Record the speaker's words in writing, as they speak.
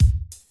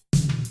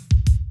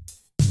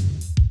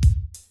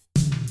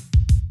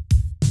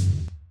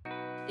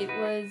It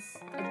was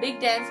a big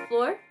dance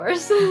floor,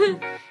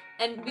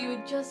 and we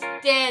were just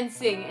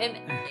dancing, and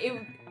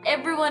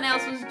everyone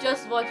else was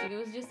just watching. It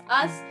was just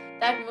us.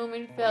 That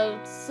moment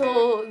felt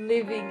so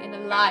living and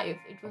alive.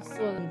 It was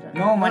so.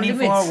 No money for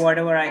limits.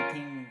 whatever I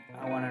think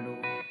I wanna do.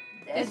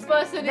 This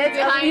person is That's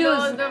behind abuse.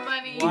 all the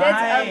money. Why?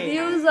 That's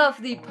abuse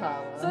of the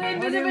power. So do you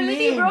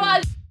invisibility, mean?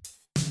 bro.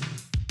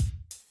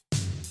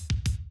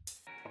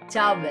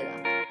 Ciao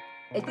Bella.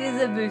 It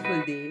is a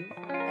beautiful day,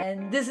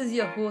 and this is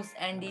your host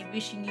Andy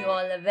wishing you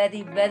all a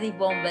very, very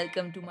warm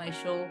welcome to my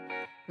show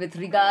with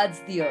regards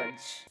the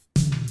urge.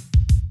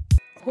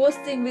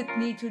 Hosting with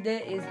me today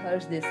is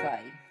Harsh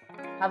Desai.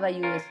 How are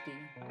you, ST?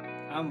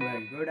 I'm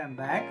very good. I'm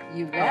back.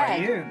 You How back?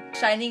 are you?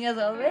 Shining as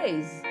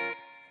always.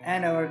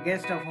 And our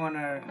guest of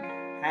honor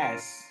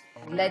has.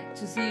 Glad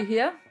to see you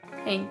here.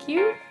 Thank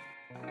you.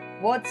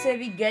 What say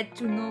we get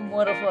to know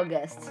more of our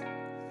guests?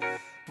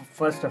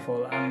 First of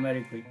all, I'm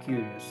very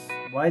curious.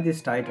 Why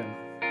this title?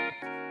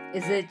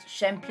 Is it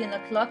Champion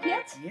O'Clock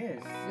yet?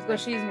 Yes.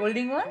 Because she's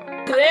holding one?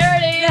 There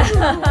it is.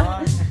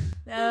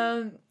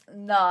 What?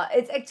 No,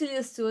 it's actually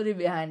a story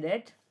behind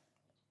it.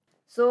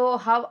 So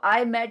how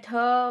I met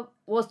her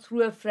was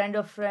through a friend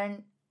of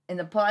friend in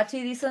a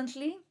party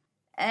recently,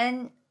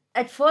 and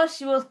at first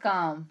she was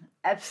calm,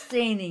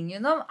 abstaining. You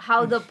know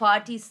how the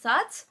party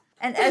starts,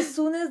 and as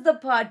soon as the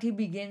party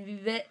began, we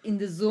were in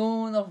the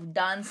zone of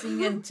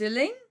dancing and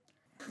chilling.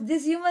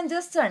 This human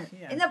just turned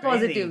Yeah, in a crazy.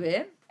 positive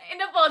way,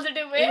 In a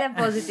positive way. in a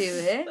positive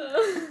way,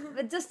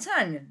 but just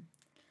turned.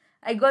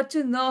 I got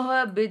to know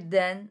her a bit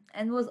then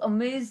and was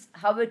amazed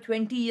how a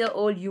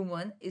 20-year-old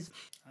human is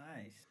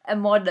Nice. a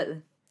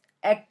model,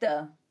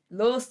 actor,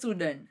 law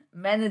student,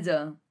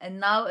 manager, and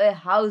now a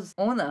house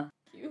owner.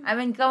 I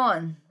mean, come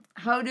on.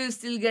 How do you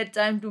still get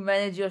time to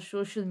manage your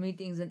social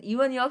meetings and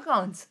even your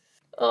accounts?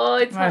 Oh,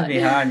 it's Must hard. be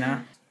hard, nah?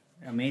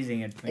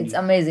 Amazing at 20. It's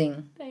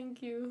amazing.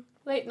 Thank you.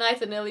 Late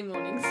nights and early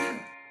mornings.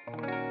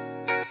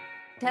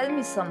 Tell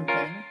me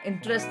something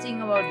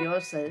interesting about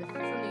yourself.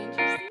 Something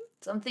interesting.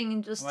 Something Why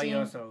interesting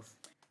yourself?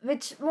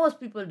 which most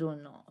people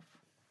don't know of.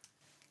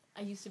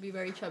 I used to be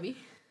very chubby.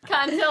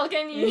 Can't tell,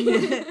 can you?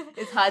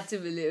 It's hard to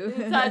believe.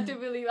 It's hard to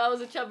believe I was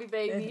a chubby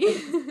baby.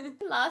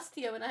 Last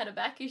year when I had a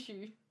back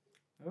issue,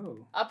 Oh.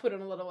 I put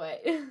on a lot of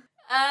weight.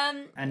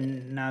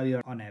 And now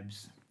you're on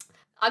abs.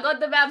 I got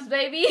the babs,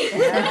 baby.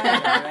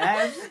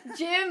 Abs?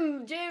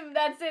 Gym,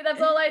 that's it.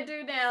 That's all I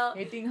do now.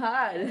 Hitting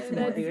hard. That's the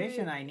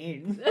motivation I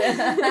need.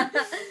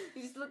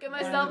 You just look at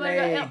myself and I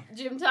go, Lovely. yep,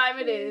 gym time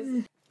it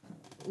is.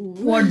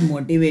 What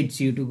motivates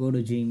you to go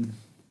to gym?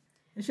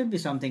 There should be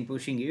something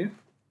pushing you.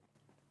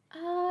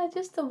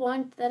 Just the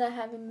want that I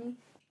have in me,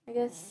 I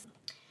guess.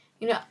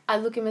 You know, I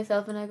look at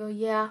myself and I go,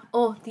 yeah,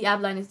 oh, the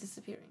ab line is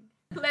disappearing.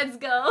 Let's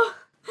go.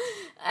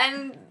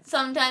 And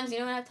sometimes,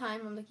 when I have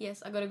time, I'm like,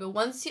 yes, I gotta go.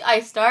 Once I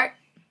start,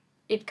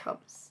 it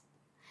comes.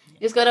 You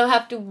just gotta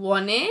have to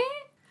want it.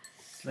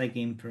 It's like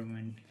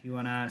improvement. You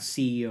wanna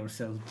see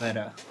yourself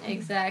better.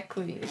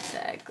 Exactly.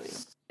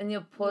 In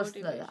your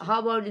personal, Motivation. how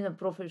about in a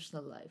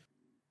professional life?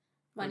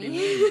 What do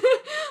Money. you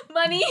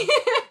Money.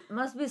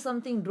 Must be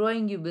something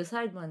drawing you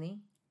beside money.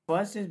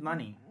 First is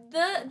money.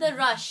 The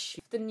rush,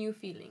 the new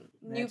feeling,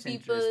 new That's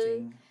people,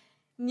 interesting.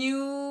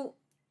 new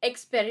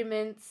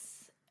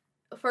experiments.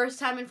 First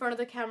time in front of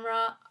the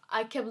camera,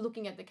 I kept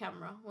looking at the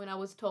camera when I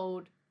was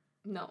told,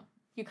 no,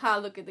 you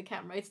can't look at the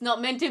camera. It's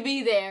not meant to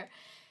be there.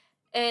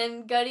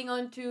 And getting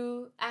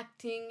onto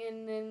acting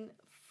and then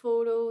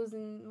photos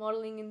and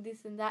modeling and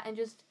this and that, and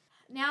just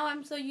now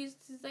I'm so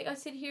used to, like, I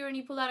sit here and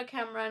you pull out a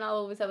camera and I'll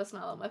always have a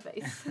smile on my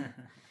face.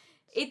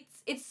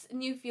 It's a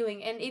new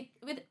feeling, and it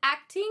with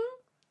acting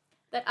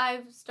that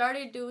I've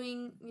started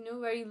doing,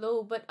 very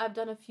low, but I've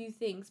done a few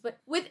things. But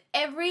with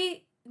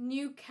every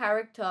new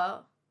character,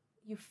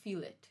 you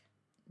feel it.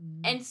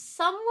 And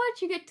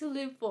somewhat you get to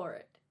live for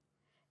it.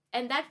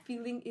 And that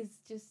feeling is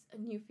just a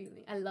new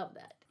feeling. I love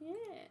that. Yeah.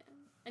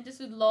 And just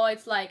with law,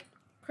 it's like,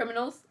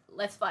 criminals,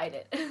 let's fight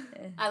it.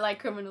 I like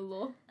criminal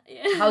law.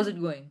 Yeah. How's it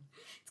going?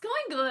 It's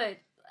going good.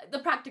 The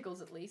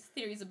practicals, at least.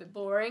 Theory's a bit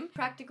boring.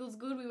 Practical's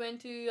good. We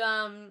went to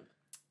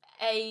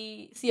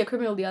see a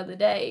criminal the other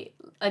day.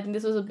 I think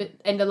this was a bit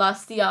end of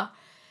last year.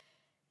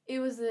 It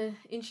was an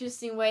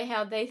interesting way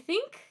how they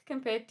think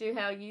compared to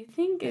how you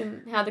think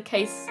and how the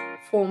case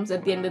forms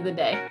at the end of the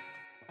day.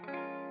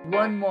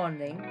 One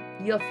morning,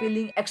 you're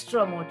feeling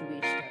extra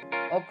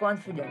motivational or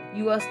confident.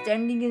 You are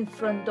standing in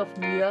front of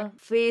mirror,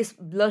 face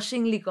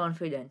blushingly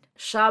confident,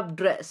 sharp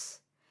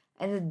dress.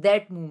 And at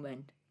that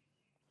moment,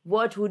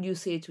 what would you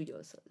say to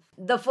yourself?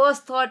 The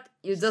first thought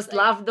you just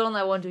laughed on,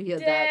 I want to hear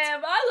that.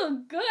 Damn, I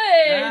look good.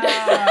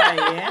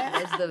 Yeah.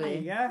 That's the way.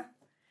 Yeah.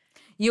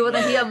 You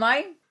wanna hear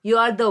mine? You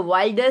are the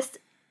wildest,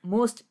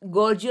 most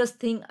gorgeous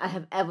thing I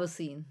have ever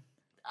seen.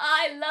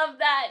 I love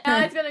that.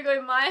 Now it's gonna go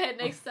in my head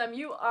next time.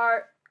 You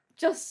are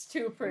just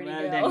too pretty,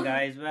 Well girl. done,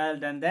 guys. Well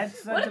done.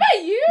 That's such What a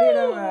about you? bit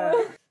of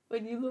a-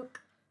 When you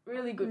look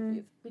really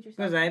good with yourself.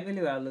 Because I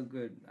believe I look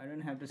good. I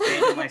don't have to say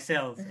to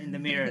myself in the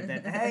mirror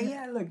that, hey,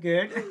 yeah, I look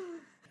good.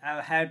 I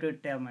have to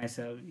tell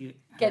myself, you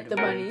Get have the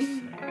to money. work.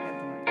 Yeah,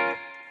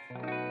 get the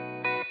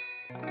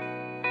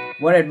money.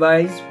 What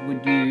advice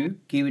would you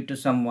give it to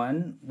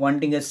someone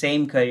wanting a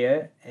same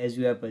career as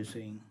you are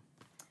pursuing?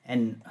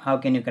 And how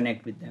can you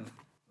connect with them?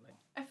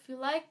 I feel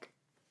like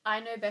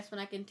I know best when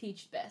I can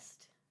teach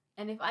best.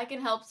 And if I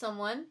can help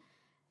someone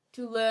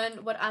to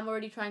learn what I'm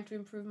already trying to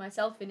improve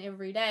myself in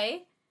every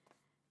day,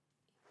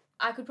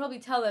 I could probably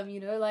tell them,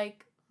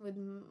 like with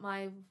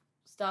my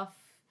stuff,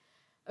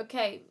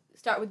 okay,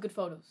 start with good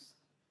photos.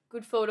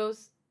 Good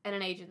photos and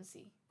an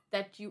agency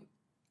that you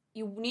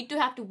need to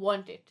have to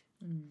want it.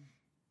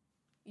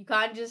 You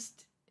can't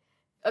just,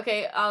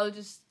 okay, I'll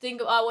just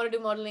think, I want to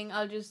do modeling.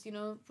 I'll just,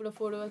 put a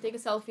photo, I'll take a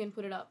selfie and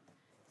put it up.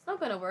 It's not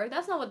going to work.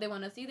 That's not what they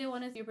want to see. They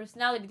want to see your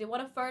personality. They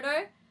want a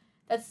photo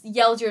that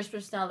yells your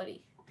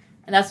personality.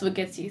 And that's what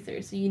gets you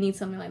through. So you need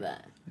something like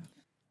that.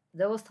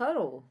 That was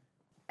thorough.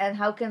 And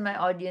how can my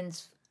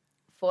audience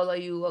follow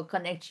you or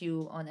connect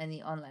you on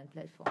any online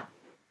platform?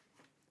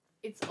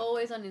 It's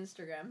always on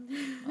Instagram.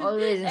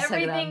 Always Instagram,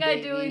 Everything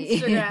I do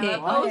baby.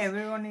 Instagram. Why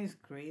everyone is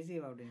crazy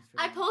about Instagram?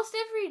 I post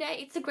every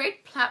day. It's a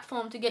great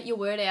platform to get your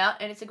word out,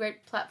 and it's a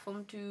great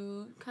platform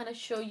to kind of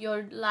show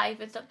your life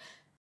and stuff.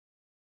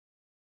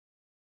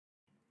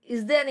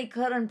 Is there any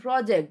current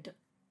project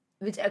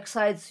which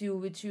excites you,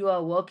 which you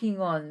are working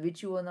on,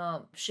 which you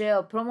wanna share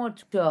or promote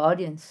to your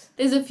audience?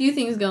 There's a few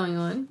things going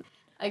on.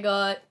 I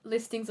got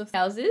listings of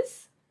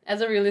houses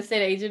as a real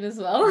estate agent as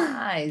well.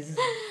 Nice.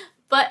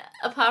 But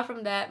apart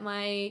from that,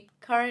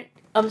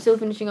 I'm still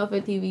finishing off a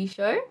TV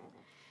show.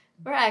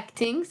 We're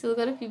acting, still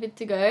got a few bit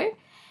to go.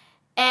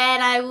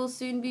 And I will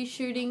soon be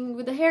shooting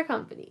with a hair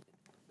company.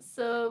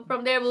 So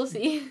from there, we'll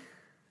see.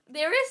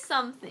 There is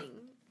something.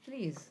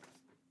 Please.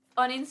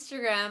 On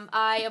Instagram,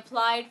 I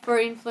applied for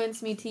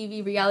Influence Me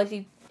TV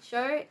reality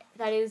show.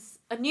 That is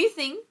a new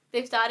thing.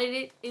 They've started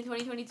it in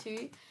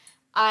 2022.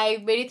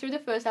 I made it through the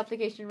first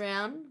application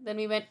round. Then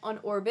we went on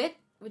Orbit,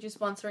 which is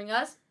sponsoring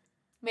us.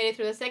 Made it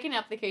through the second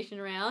application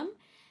round.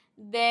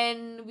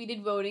 Then we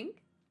did voting.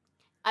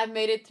 I've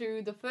made it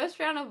through the first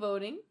round of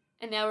voting.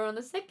 And now we're on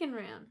the second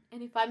round.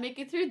 And if I make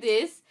it through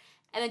this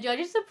and the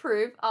judges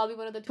approve, I'll be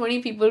one of the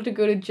 20 people to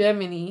go to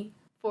Germany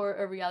for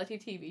a reality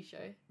TV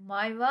show.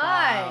 My.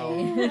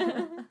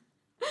 Wow.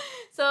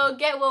 So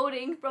get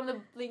voting from the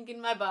link in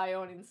my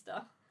bio on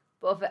Insta.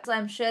 Perfect. So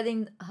I'm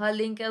sharing her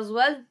link as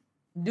well.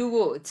 Do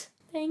vote.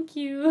 Thank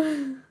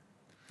you.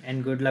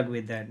 And good luck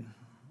with that.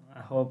 I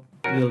hope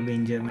you'll be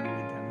in Germany with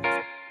them.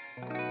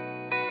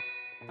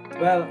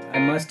 Well, I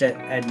must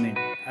admit,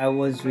 I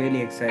was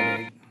really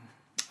excited.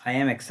 I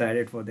am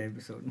excited for the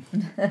episode.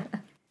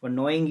 For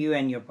knowing you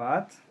and your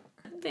path.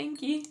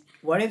 Thank you.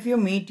 What if you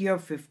meet your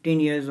 15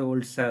 years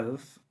old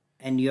self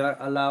and you're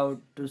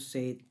allowed to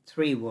say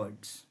 3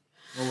 words?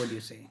 What would you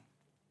say?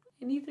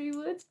 Any 3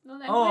 words? No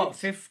language? Oh,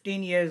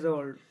 15 years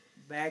old.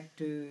 Back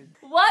to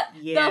What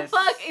Yes. the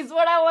fuck is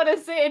what I want to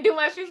say to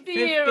my 15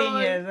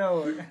 15-year-old? years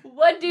old.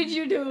 What did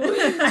you do?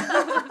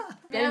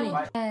 Tell me.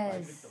 Buy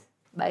Yes.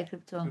 Buy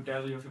crypto. To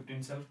tell your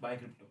 15 self, buy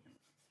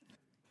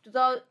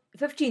crypto.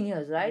 15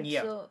 years, right?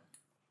 Yeah. So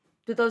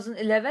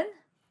 2011?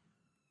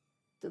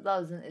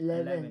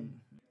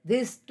 2011.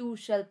 This too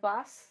shall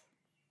pass.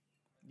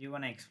 Do you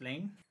want to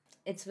explain?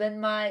 It's when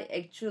my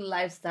actual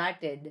life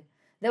started.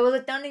 There was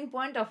a turning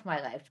point of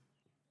my life.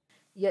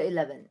 Year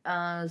 11.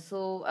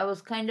 So I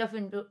was kind of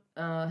into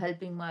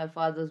helping my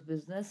father's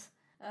business.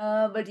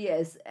 But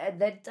yes, at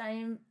that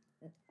time,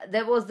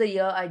 that was the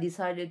year I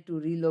decided to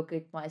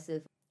relocate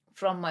myself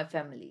from my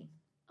family.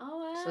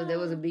 Oh, wow. So there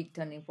was a big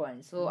turning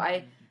point. So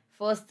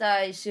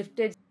I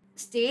shifted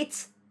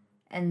states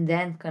and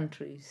then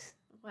countries.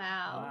 Wow.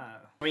 Wow.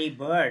 Free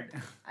bird.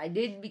 I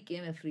did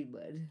become a free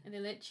bird. And they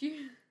let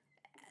you?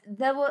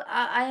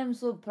 I am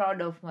so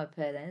proud of my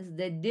parents.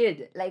 They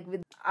did, like,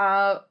 with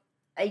I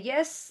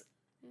guess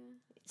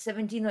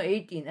 17 or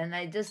 18, and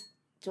I just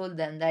told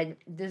them that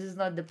this is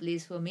not the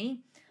place for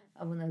me.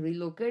 I want to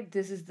relocate.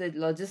 This is the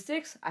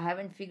logistics. I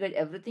haven't figured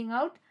everything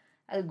out.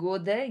 I'll go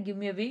there. Give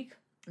me a week.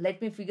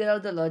 Let me figure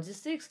out the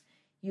logistics.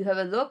 You have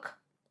a look.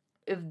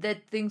 If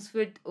that things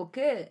fit,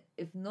 okay.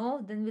 If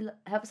no, then we'll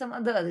have some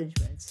other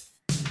arrangements.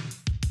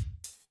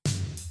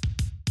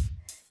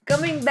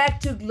 Coming back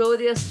to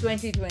glorious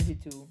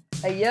 2022,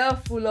 a year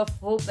full of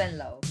hope and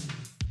love.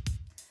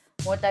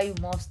 What are you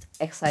most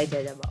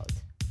excited about?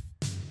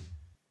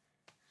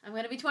 I'm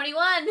going to be 21.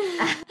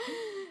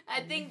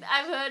 I think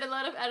I've heard a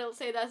lot of adults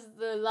say that's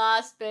the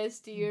last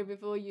best year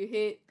before you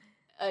hit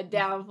a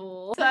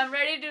downfall. So I'm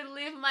ready to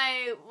live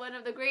one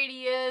of the great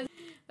years.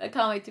 I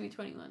can't wait to be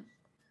 21.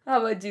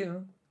 How about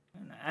you?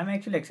 I'm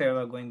actually excited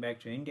about going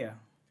back to India.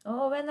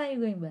 Oh, when are you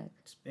going back?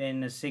 It's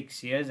been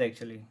 6 years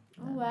actually.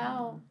 Oh,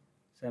 wow.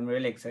 So I'm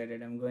really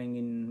excited. I'm going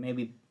in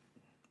maybe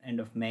end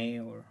of May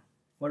or...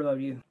 What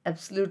about you?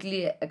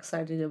 Absolutely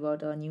excited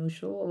about our new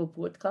show, our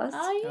podcast.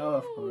 Oh, yeah. Oh,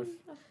 of course.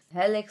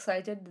 Hell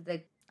excited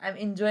that I'm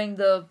enjoying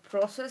the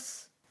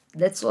process.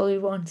 That's all we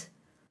want.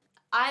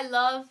 I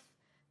love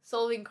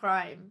solving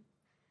crime.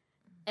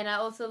 And I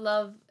also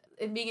love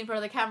being in front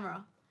of the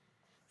camera.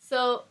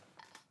 So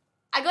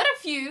I got a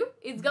few.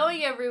 It's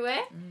going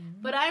everywhere.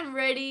 But I'm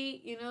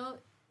ready,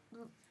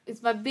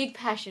 it's my big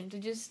passion to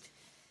just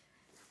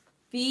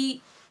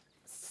be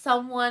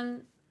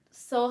someone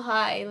so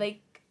high,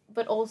 like,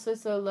 but also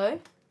so low.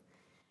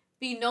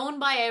 Be known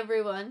by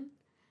everyone,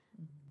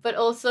 but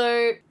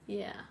also,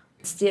 yeah.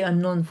 Stay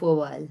unknown for a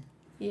while.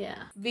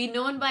 Yeah. Be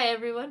known by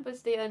everyone, but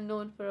stay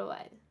unknown for a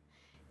while.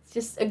 It's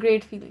just a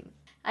great feeling.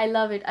 I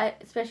love it.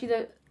 Especially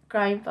the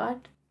crime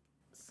part,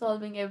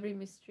 solving every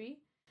mystery.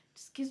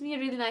 Just gives me a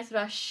really nice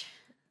rush.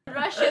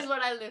 Rush is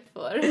what I live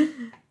for.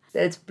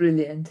 That's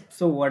brilliant.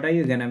 So what are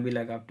you gonna be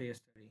like after your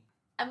study?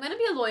 I'm gonna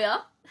be a lawyer.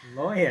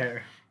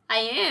 Lawyer. I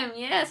am,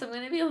 yes. I'm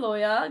gonna be a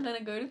lawyer. I'm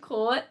gonna go to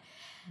court.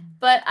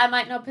 But I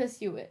might not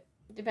pursue it,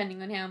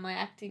 depending on how my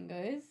acting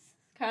goes.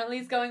 Currently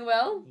it's going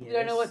well. We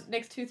don't know Yes. what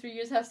next 2-3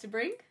 years has to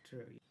bring.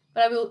 True.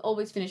 But I will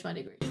always finish my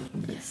degree.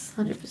 Yes,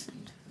 100%.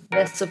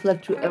 Best of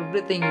luck to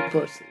everything you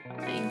pursue.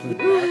 Thank you.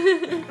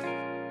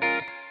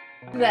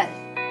 Well,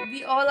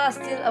 we all are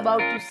still about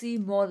to see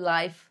more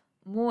life,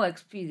 more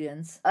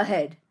experience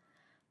ahead.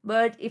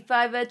 But if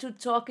I were to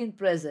talk in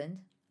present,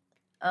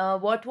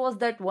 what was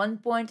that one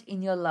point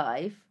in your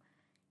life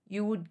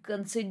you would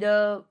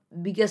consider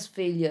biggest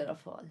failure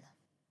of all?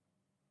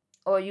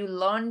 Or you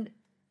learned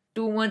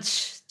too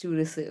much to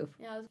receive?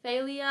 Yeah,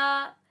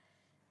 failure,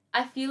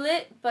 I feel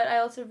it, but I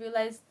also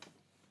realized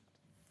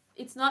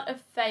it's not a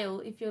fail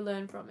if you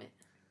learn from it.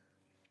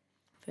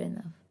 Fair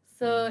enough.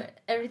 So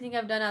everything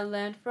I've done, I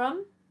learned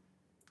from.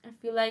 I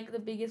feel like the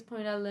biggest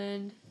point I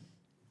learned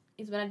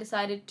is when I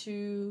decided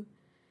to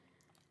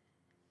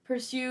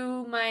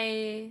pursue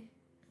my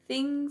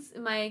things,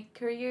 my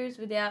careers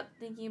without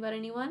thinking about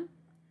anyone.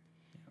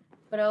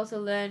 But I also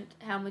learned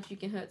how much you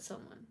can hurt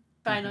someone.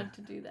 Try not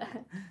to do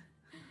that.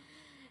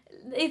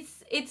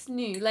 It's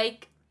new.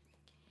 Like,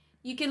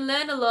 you can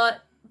learn a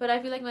lot, but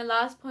I feel like my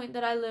last point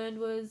that I learned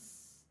was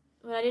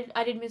when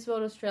I did Miss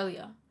World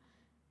Australia.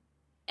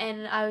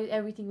 And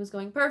everything was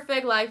going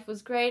perfect, life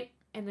was great,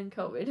 and then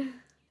COVID.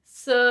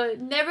 So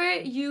never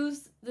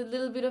use the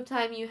little bit of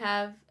time you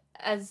have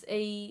as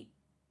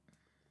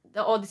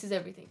this is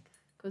everything,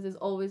 because there's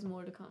always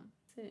more to come.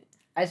 That's it.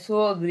 I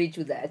so agree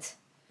to that.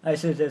 I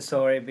should say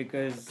sorry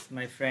because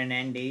my friend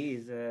Andy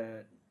is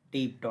a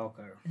deep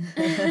talker.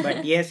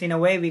 But yes, in a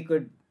way we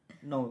could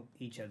know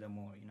each other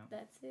more, you know.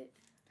 That's it.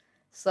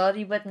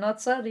 Sorry, but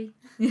not sorry.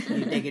 You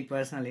take it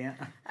personally,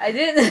 huh? I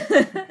did,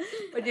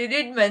 but you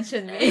did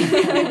mention me.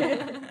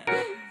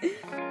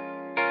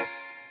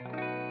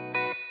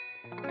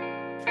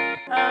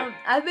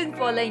 I've been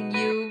following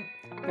you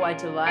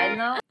quite a while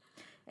now,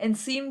 and you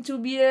seem to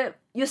be a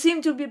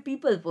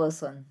people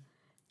person,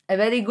 a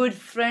very good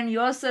friend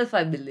yourself,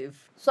 I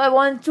believe. So I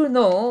want to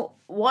know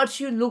what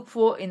you look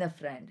for in a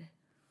friend.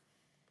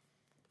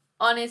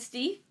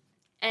 Honesty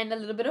and a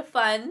little bit of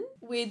fun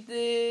with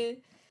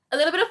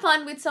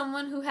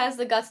someone who has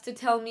the guts to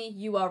tell me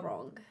you are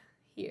wrong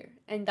here,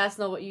 and that's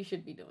not what you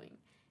should be doing.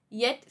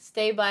 Yet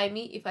stay by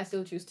me if I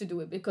still choose to do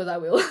it, because I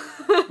will.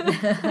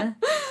 I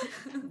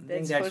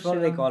think that's for what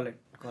we sure.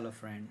 call a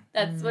friend.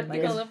 That's what we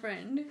Because- call a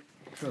friend.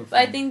 True. But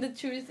I friend. think the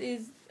truth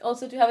is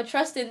also to have a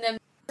trust in them.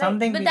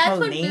 Something but people that's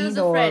what need builds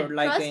a or friend.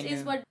 like Trust in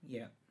is a- what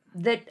yeah,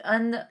 That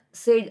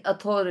unsaid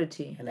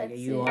authority. like a That's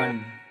you it.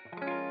 on.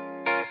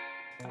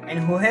 And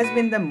who has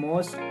been the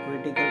most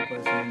critical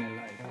person in your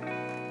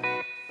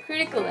life?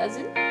 critical, as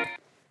in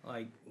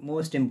Like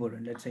most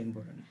important, let's say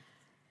important.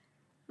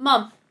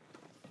 mom.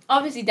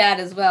 Obviously dad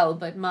as well,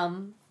 but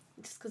mom,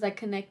 just because I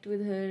connect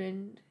with her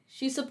and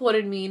she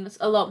supported me in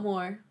a lot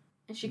more,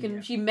 and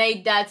she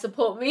made dad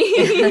support me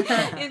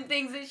in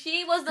things. And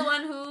she was the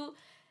one who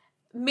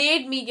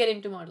made me get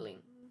into modeling,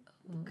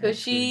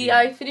 because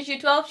I finished year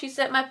 12. She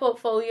sent my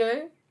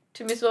portfolio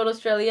to Miss World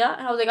Australia,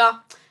 and I was like,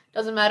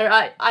 doesn't matter.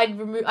 I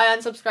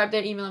unsubscribed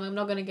their email. I'm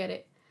not gonna get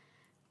it.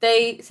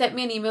 They sent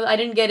me an email. I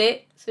didn't get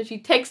it, so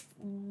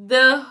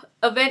the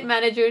event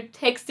manager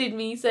texted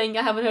me saying,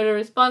 I haven't heard a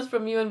response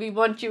from you and we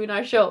want you in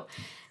our show.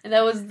 And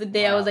that was the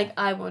day I was like,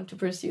 I want to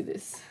pursue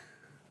this.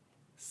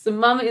 So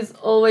mom is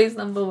always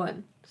number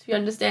one. She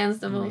understands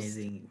the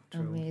Amazing.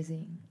 True.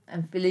 Amazing.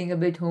 I'm feeling a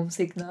bit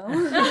homesick now.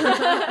 most.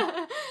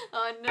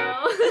 Oh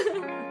no.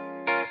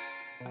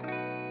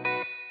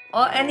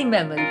 Or any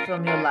memory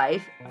from your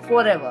life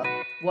forever.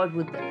 What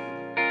would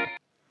that be?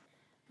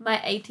 My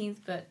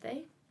 18th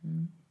birthday.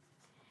 Mm.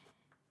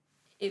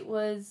 It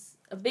was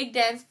a big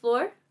dance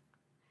floor,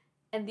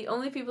 and the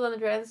only people on the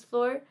dance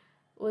floor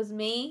was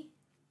me,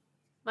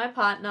 my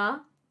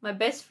partner, my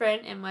best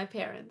friend, and my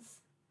parents.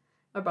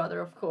 My brother,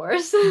 of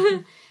course.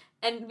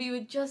 And we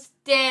were just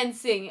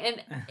dancing,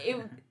 and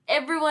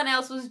everyone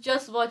else was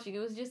just watching. It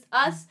was just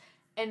us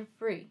and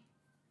free.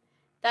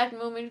 That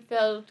moment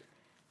felt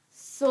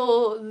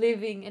so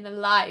living and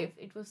alive.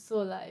 It was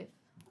so alive.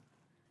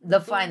 The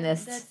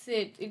finest. That's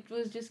it. It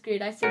was just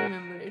great. I still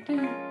remember it.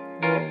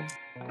 Whoa.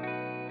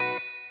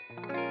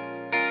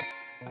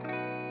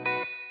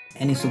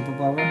 Any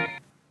superpower?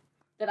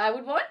 That I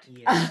would want?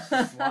 Yes.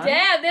 Just one?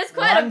 Damn, there's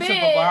quite One a bit.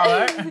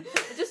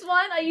 superpower. Just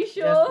one? Are you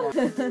sure?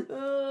 Just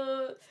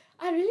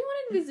I really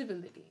want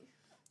invisibility.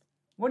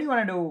 What do you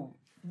want to do?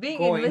 Being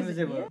Go invisible.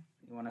 invisible.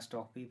 You want to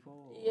stalk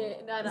people?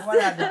 Yeah, no.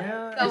 What are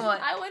the Come on.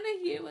 I want to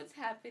hear what's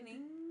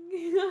happening.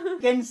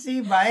 Can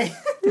see by.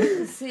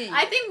 See,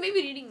 I think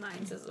maybe reading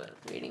minds as well.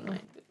 Reading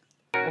minds.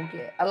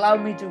 okay, allow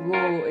me to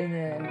go in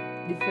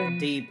a different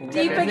Deep. Deep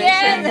Definition.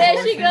 again.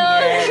 There she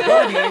Yeah, goes. go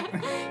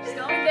deep. She's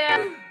going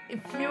there.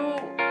 If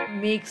you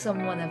make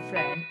someone a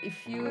friend,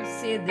 if you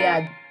say they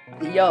are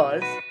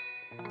yours,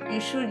 you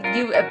should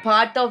give a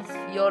part of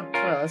your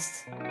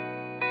trust.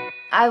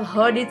 I've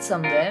heard it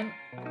somewhere.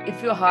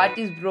 If your heart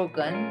is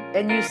broken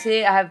and you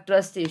say I have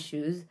trust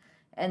issues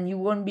and you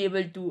won't be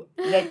able to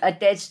get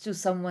attached to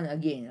someone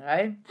again,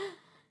 right?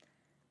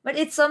 But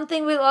it's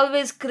something we'll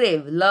always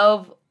crave.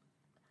 Love,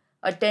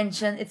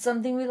 attention, it's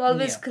something we'll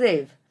always Yeah.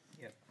 crave.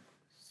 Yep.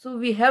 So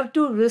we have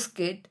to risk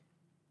it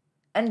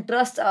and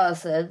trust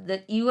ourselves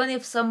that even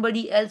if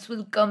somebody else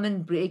will come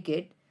and break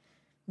it,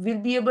 we'll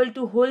be able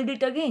to hold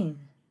it again.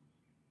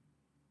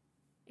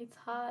 It's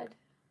hard.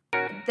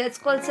 That's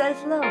called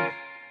self-love.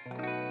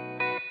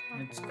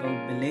 It's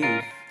called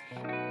belief.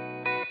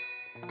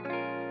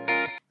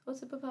 What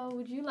superpower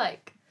would you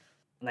like?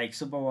 Like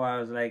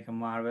superpowers, like a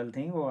Marvel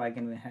thing, or I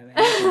can have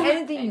anything.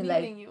 Anything you like.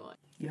 Anything you want.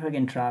 If I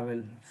can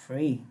travel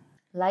free,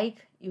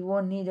 Like, you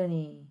won't need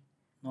any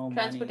no money.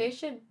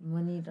 Transportation.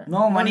 money.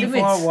 No money for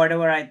limits.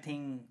 whatever I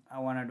think I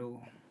wanna do.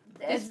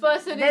 This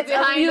person is that's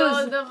behind abuse.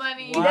 all the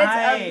money. Why?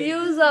 That's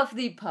abuse of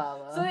the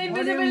power. So do you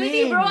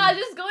invisibility, bro. mean? I'll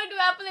just go into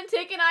Apple and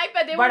take an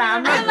iPad. They But won't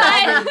I'm even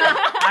not. realize.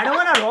 I don't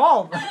wanna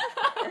rob.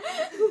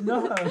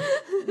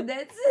 No.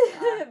 That's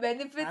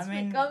benefits I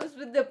mean- comes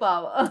with the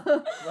power.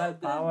 Well,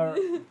 power.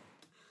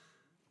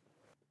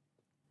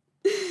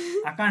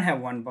 I can't have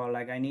one power.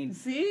 Like I need.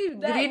 See,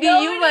 That greedy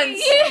nobody-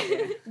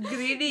 humans.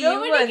 Greedy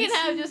Nobody humans.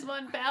 can have just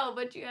one power,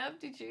 but you have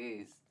to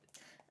choose.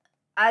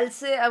 I'll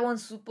say I want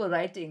super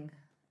writing.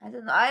 I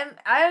don't know.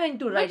 I'm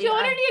into But writing. you're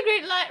already a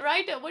great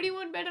writer. What do you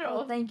want better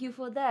Oh, of? thank you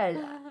for that.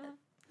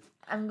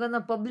 I'm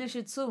gonna publish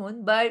it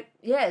soon, but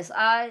yes,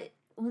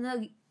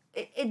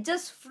 it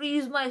just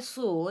frees my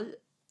soul.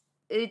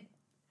 It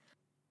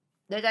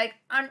that I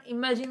can't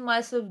imagine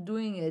myself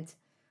doing it,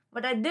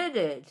 but I did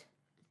it.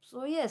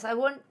 So yes,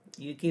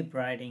 You keep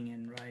writing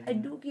and writing. I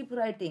do keep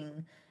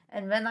writing,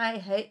 and when I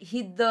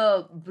hit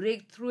the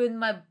breakthrough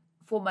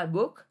for my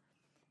book,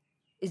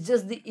 it's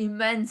just the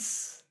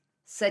immense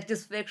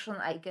satisfaction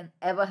I can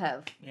ever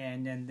have. Yeah,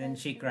 and then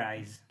she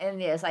cries.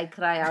 And yes, I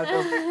cry out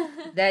of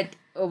that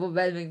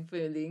overwhelming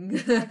feeling.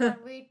 I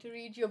can't wait to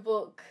read your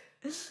book.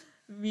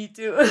 Me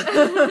too.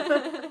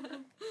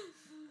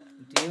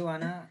 Do you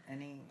wanna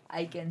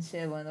I can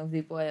share one of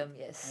the poem,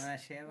 yes. wanna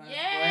share one?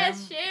 Yes,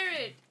 poem? share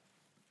it.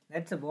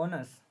 That's a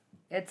bonus.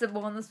 It's a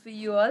bonus for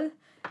you all,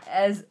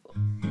 as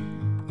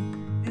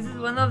this is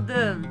one of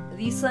the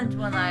recent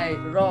one I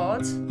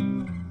wrote.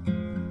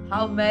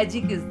 How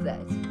magic is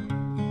that?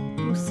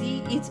 To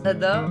see each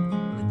other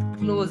with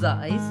closed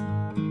eyes,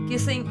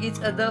 kissing each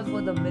other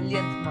for the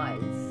millionth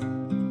miles.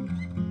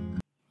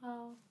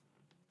 Wow.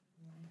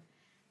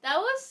 That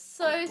was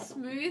so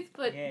smooth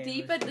but Yeah, it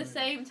deep was at the smooth.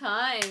 same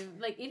time.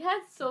 Like it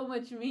had so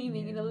much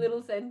meaning in a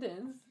little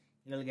sentence.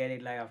 You'll get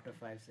it like after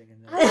 5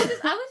 seconds. I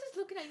was just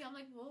looking at you. I'm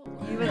like,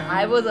 whoa. Even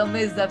I was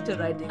amazed after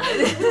writing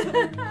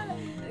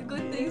it.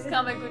 Good things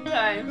come at good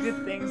times.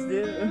 Good things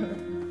do.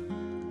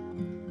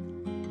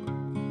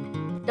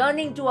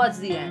 Turning towards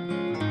the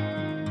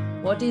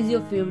end, what is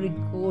your favorite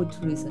quote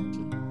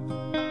recently?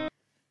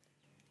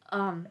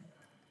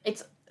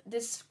 It's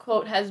this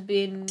quote has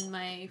been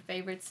my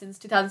favorite since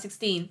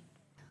 2016.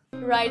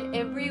 Ride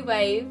every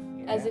wave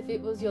as if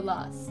it was your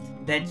last.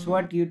 That's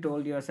what you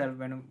told yourself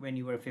when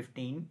you were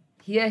 15.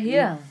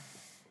 Here.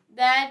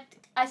 That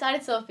I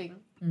started surfing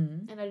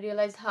Mm. and I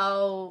realized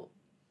how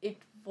it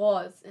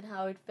was and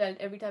how it felt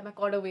every time I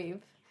caught a wave.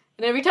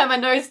 And every time I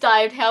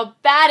nosedived, how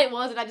bad it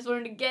was, and I just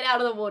wanted to get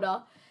out of the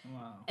water.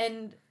 Wow.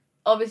 And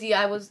obviously,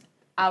 I was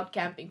out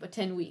camping for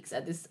 10 weeks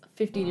at this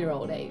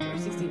 15-year-old age or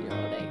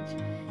 16-year-old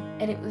age.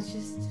 And it was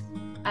just,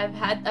 I've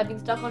been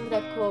stuck onto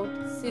that quote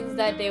since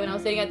that day when I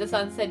was sitting at the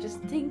sunset, just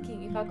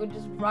thinking if I could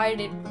just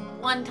ride it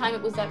one time,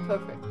 it was that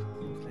perfect.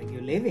 It's like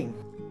you're living.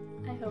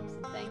 I hope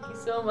so. Thank you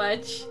so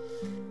much.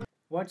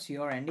 What's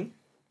your Andy?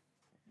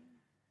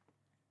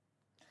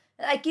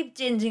 I keep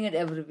changing it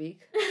every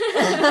week.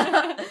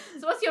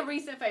 So what's your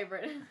recent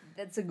favorite?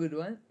 That's a good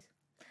one.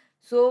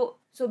 So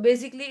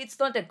basically, it's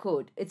not a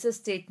quote; it's a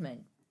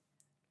statement.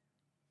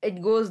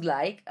 It goes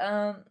like,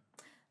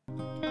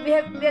 we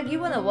are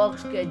given a work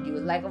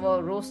schedule, like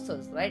our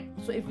rosters, right?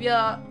 So if we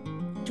are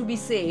to be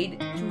said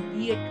to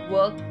be at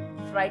work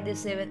Friday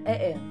 7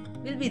 a.m.,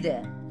 we'll be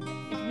there.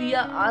 If we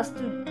are asked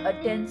to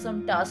attend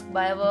some task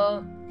by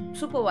our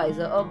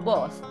supervisor or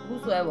boss,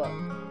 whosoever,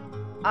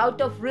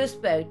 out of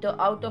respect or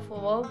out of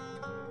our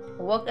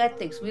work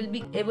ethics, we'll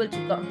be able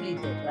to complete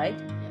it, right?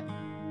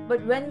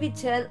 But when we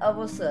tell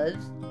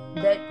ourselves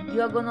that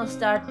you are gonna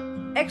start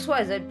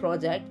XYZ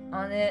project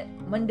on a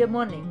Monday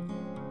morning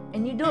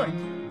and you don't,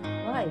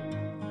 why?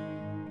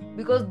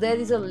 Because there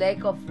is a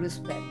lack of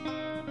respect.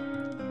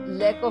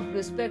 Lack of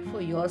respect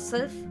for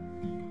yourself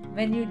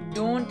when you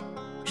don't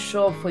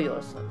show up for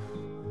yourself.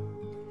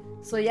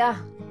 So yeah,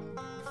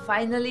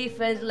 finally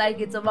felt like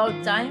it's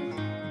about time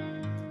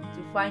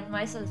to find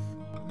myself.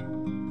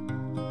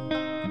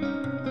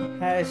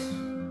 Yes,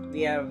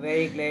 we are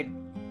very glad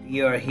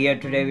you are here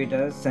today with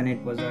us, and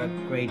it was a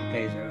great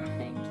pleasure.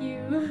 Thank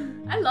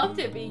you. I loved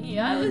it being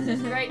here. It was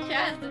just great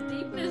chat. The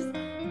deepness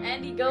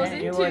Andy goes And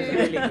into. it was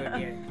really good,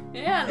 yeah.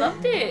 Yeah, I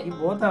loved it. You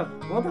both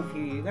of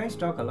you, you guys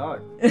talk a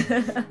lot.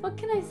 What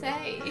can I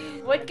say?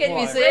 What can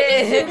we What?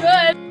 say?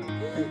 Good.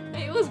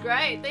 It was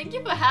great. Thank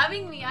you for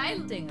having me.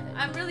 I'm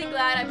really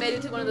glad I made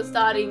it to one of the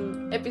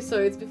starting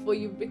episodes before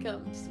you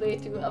become just way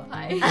too up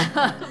high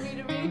for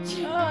me to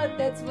reach. Oh,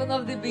 that's one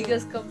of the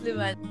biggest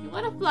compliments. You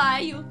wanna fly,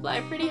 you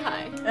fly pretty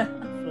high.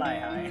 Fly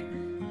high.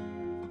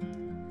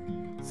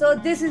 So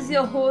this is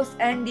your host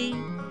Andy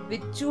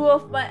with two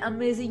of my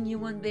amazing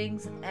human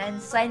beings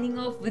and signing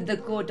off with the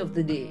quote of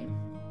the day.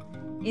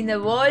 In a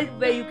world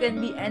where you can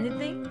be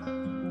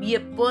anything, be a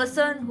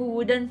person who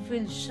wouldn't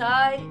feel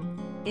shy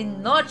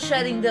in not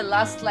sharing the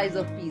last slice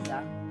of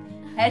pizza.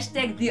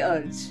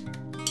 #TheUrge.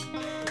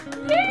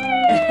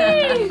 Yay!